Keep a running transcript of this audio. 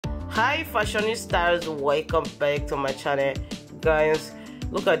Hi fashionistas, welcome back to my channel. Guys,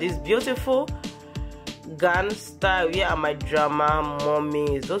 look at this beautiful gown style. Here are my drama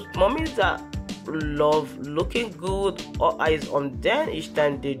mommies, those mommies that love looking good, all eyes on them each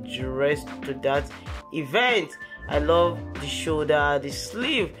time they dress to that event. I love the shoulder, the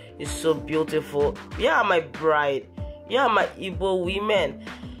sleeve is so beautiful. Here are my bride, here are my Igbo women.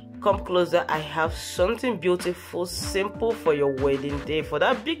 Come closer, I have something beautiful, simple for your wedding day. For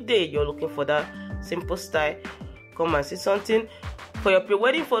that big day, you're looking for that simple style. Come and see something for your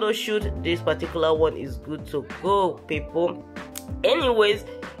pre-wedding photo shoot. This particular one is good to go, people. Anyways,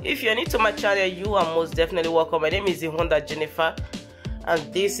 if you're new to my channel, you are most definitely welcome. My name is Ihonda Jennifer,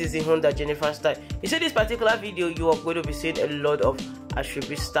 and this is Ihonda Jennifer style. You see this particular video, you are going to be seeing a lot of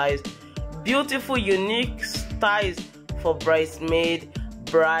Asoebi styles, beautiful, unique styles for bridesmaid,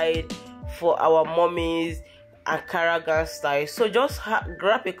 bride, for our mommies, Ankara gown style. So just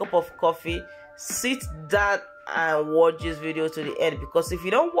grab a cup of coffee, sit down and watch this video to the end, because if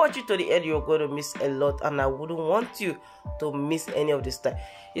you don't watch it to the end, you're going to miss a lot, and I wouldn't want you to miss any of the style.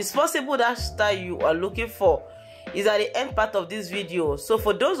 It's possible that style you are looking for is at the end part of this video. So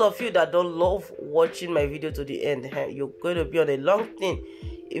for those of you that don't love watching my video to the end, you're going to be on a long thing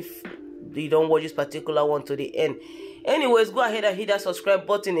if you don't watch this particular one to the end. Anyways, go ahead and hit that subscribe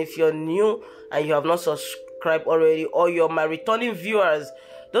button if you're new and you have not subscribed already, or you're my returning viewers.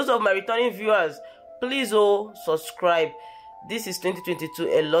 Those of my returning viewers, please subscribe. This is 2022.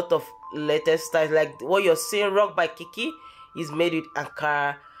 A lot of latest styles, like what you're seeing, Rock by Kiki, is made with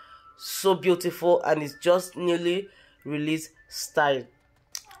Ankara. So beautiful, and it's just newly released style.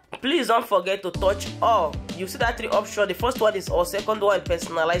 Please don't forget to touch all. You see that 3 options. The first one is all, second one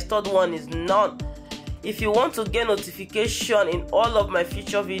personalized, third one is none. If you want to get notification in all of my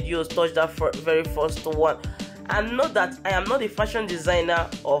future videos, touch that very first one. And know that I am not a fashion designer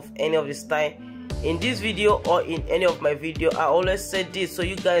of any of the style. In this video or in any of my video, I always say this so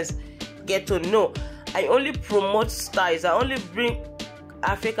you guys get to know. I only promote styles. I only bring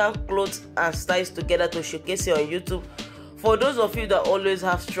African clothes and styles together to showcase it on YouTube. For those of you that always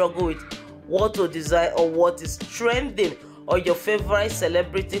have struggle with what to design or what is trending or your favorite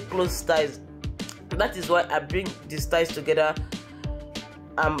celebrity clothes styles, that is why I bring these styles together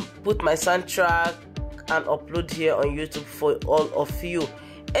and put my soundtrack and upload here on YouTube for all of you.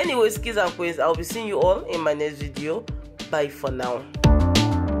 Anyways, kids and queens, I'll be seeing you all in my next video. Bye for now.